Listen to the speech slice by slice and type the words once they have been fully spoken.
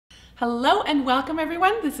Hello and welcome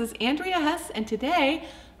everyone. This is Andrea Hess, and today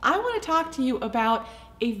I want to talk to you about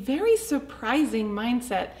a very surprising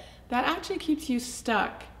mindset that actually keeps you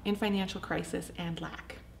stuck in financial crisis and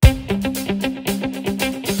lack.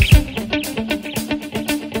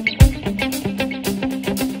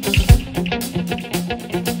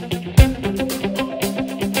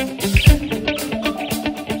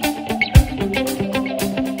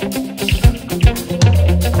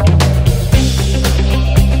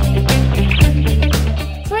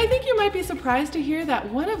 Surprised to hear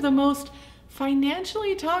that one of the most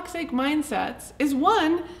financially toxic mindsets is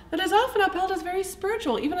one that is often upheld as very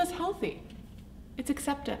spiritual, even as healthy. It's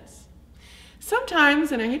acceptance.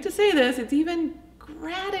 Sometimes, and I hate to say this, it's even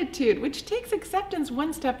gratitude, which takes acceptance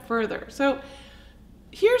one step further. So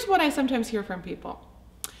here's what I sometimes hear from people.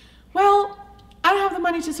 Well, I don't have the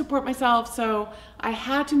money to support myself, so I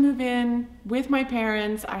had to move in with my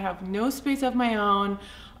parents. I have no space of my own.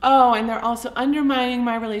 Oh, and they're also undermining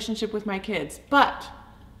my relationship with my kids. But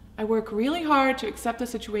I work really hard to accept the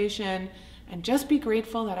situation and just be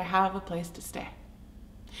grateful that I have a place to stay.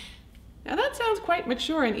 Now that sounds quite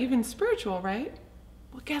mature and even spiritual, right?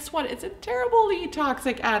 Well, guess what? It's a terribly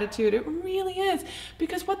toxic attitude. It really is.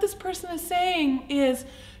 Because what this person is saying is,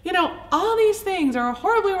 all these things are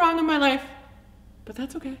horribly wrong in my life, but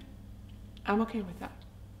that's okay. I'm okay with that.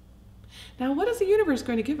 Now, what is the universe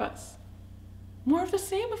going to give us? More of the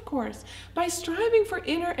same, of course. By striving for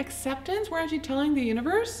inner acceptance, we're actually telling the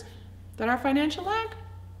universe that our financial lack,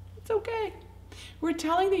 it's okay. We're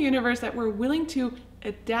telling the universe that we're willing to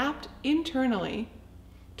adapt internally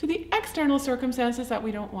to the external circumstances that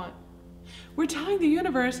we don't want. We're telling the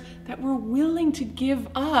universe that we're willing to give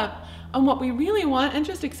up on what we really want and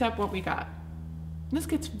just accept what we got. And this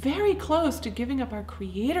gets very close to giving up our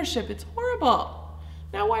creatorship. It's horrible.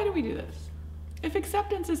 Now, why do we do this? If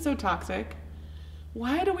acceptance is so toxic,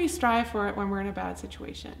 why do we strive for it when we're in a bad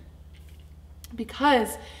situation?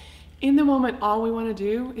 Because in the moment, all we want to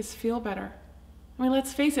do is feel better. I mean,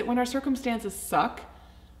 let's face it, when our circumstances suck,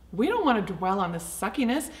 we don't want to dwell on the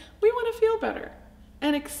suckiness. We want to feel better.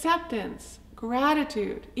 And acceptance,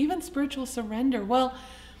 gratitude, even spiritual surrender, well,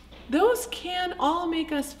 those can all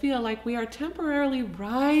make us feel like we are temporarily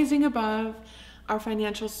rising above our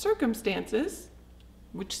financial circumstances,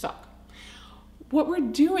 which suck. What we're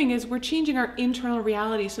doing is we're changing our internal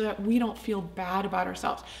reality so that we don't feel bad about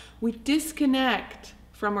ourselves. We disconnect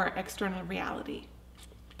from our external reality.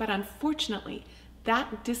 But unfortunately,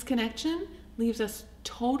 that disconnection leaves us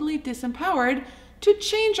totally disempowered to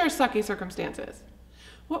change our sucky circumstances.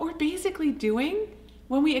 What we're basically doing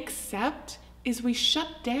when we accept is we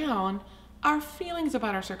shut down our feelings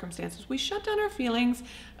about our circumstances. We shut down our feelings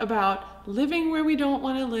about living where we don't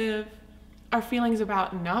want to live, our feelings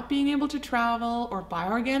about not being able to travel or buy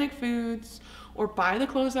organic foods or buy the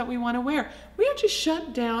clothes that we want to wear. We have to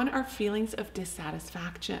shut down our feelings of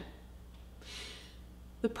dissatisfaction.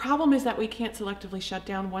 The problem is that we can't selectively shut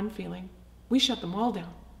down one feeling. We shut them all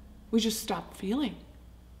down. We just stop feeling.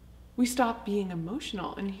 We stop being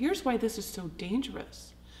emotional. And here's why this is so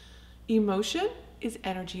dangerous. Emotion is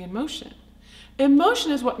energy in motion.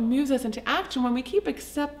 Emotion is what moves us into action. When we keep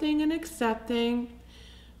accepting and accepting,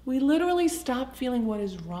 we literally stop feeling what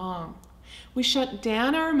is wrong. We shut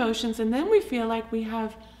down our emotions, and then we feel like we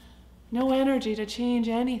have no energy to change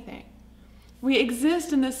anything. We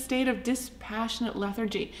exist in this state of dispassionate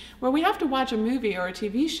lethargy, where we have to watch a movie or a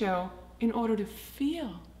TV show in order to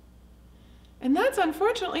feel. And that's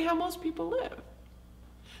unfortunately how most people live.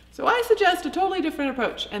 So I suggest a totally different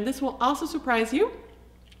approach, and this will also surprise you.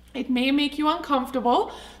 It may make you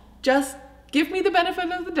uncomfortable. Just give me the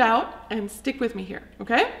benefit of the doubt and stick with me here,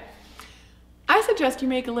 okay? I suggest you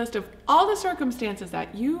make a list of all the circumstances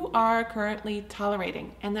that you are currently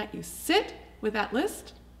tolerating and that you sit with that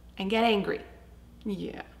list and get angry.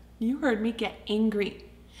 Yeah, you heard me, get angry.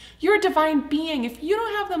 You're a divine being. If you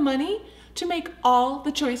don't have the money to make all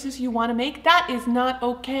the choices you want to make, that is not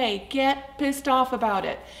okay. Get pissed off about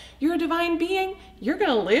it. You're a divine being. You're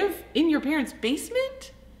going to live in your parents'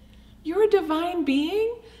 basement? You're a divine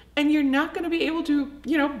being? And you're not going to be able to,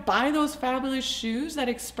 buy those fabulous shoes that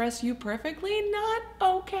express you perfectly? Not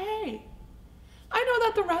okay. I know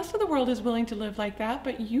that the rest of the world is willing to live like that,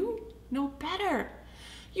 but you know better.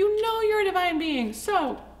 You know you're a divine being,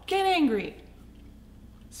 so get angry.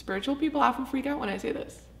 Spiritual people often freak out when I say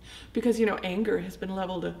this because, anger has been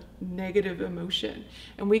labeled a negative emotion,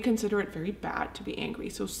 and we consider it very bad to be angry.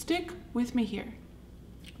 So stick with me here.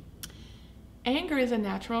 Anger is a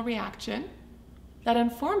natural reaction that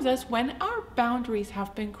informs us when our boundaries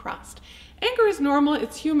have been crossed. Anger is normal,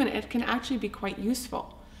 it's human, it can actually be quite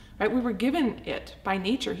useful, right? We were given it by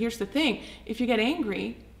nature. Here's the thing, if you get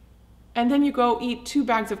angry, and then you go eat 2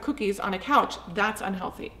 bags of cookies on a couch, that's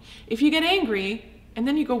unhealthy. If you get angry and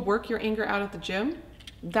then you go work your anger out at the gym,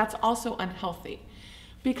 that's also unhealthy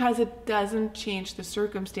because it doesn't change the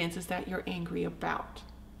circumstances that you're angry about,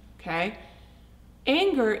 okay?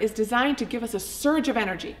 Anger is designed to give us a surge of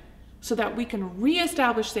energy so that we can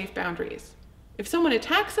reestablish safe boundaries. If someone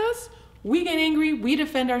attacks us, we get angry, we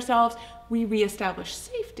defend ourselves, we reestablish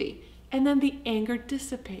safety, and then the anger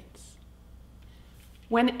dissipates.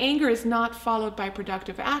 When anger is not followed by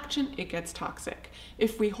productive action, it gets toxic.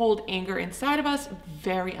 If we hold anger inside of us,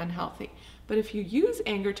 very unhealthy. But if you use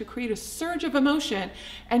anger to create a surge of emotion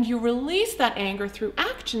and you release that anger through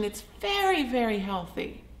action, it's very, very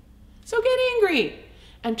healthy. So get angry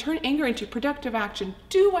and turn anger into productive action.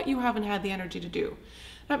 Do what you haven't had the energy to do.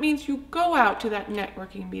 That means you go out to that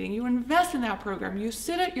networking meeting, you invest in that program, you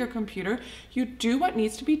sit at your computer, you do what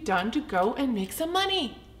needs to be done to go and make some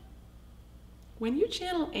money. When you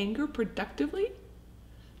channel anger productively,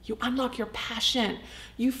 you unlock your passion.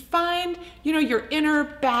 You find, your inner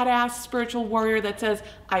badass spiritual warrior that says,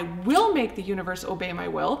 I will make the universe obey my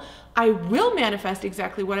will. I will manifest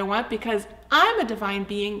exactly what I want because I'm a divine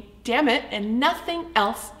being, damn it, and nothing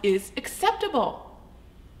else is acceptable.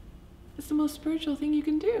 It's the most spiritual thing you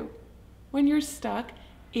can do when you're stuck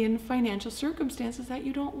in financial circumstances that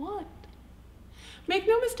you don't want. Make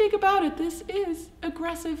no mistake about it, this is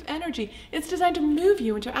aggressive energy. It's designed to move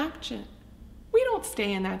you into action. We don't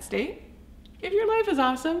stay in that state. If your life is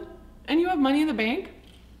awesome and you have money in the bank,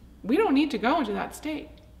 we don't need to go into that state.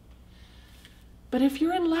 But if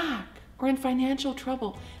you're in lack or in financial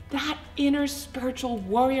trouble, that inner spiritual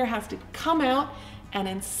warrior has to come out and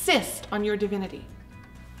insist on your divinity.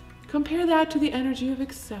 Compare that to the energy of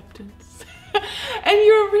acceptance. And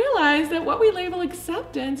you'll realize that what we label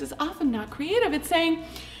acceptance is often not creative. It's saying,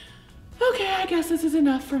 okay, I guess this is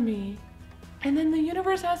enough for me. And then the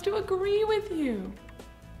universe has to agree with you.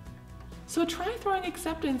 So try throwing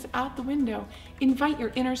acceptance out the window. Invite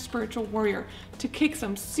your inner spiritual warrior to kick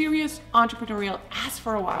some serious entrepreneurial ass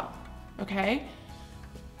for a while, okay?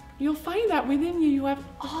 You'll find that within you have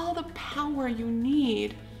all the power you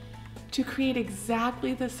need to create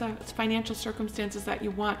exactly the financial circumstances that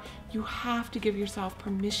you want. You have to give yourself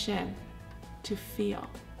permission to feel.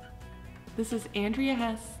 This is Andrea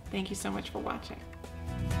Hess. Thank you so much for watching.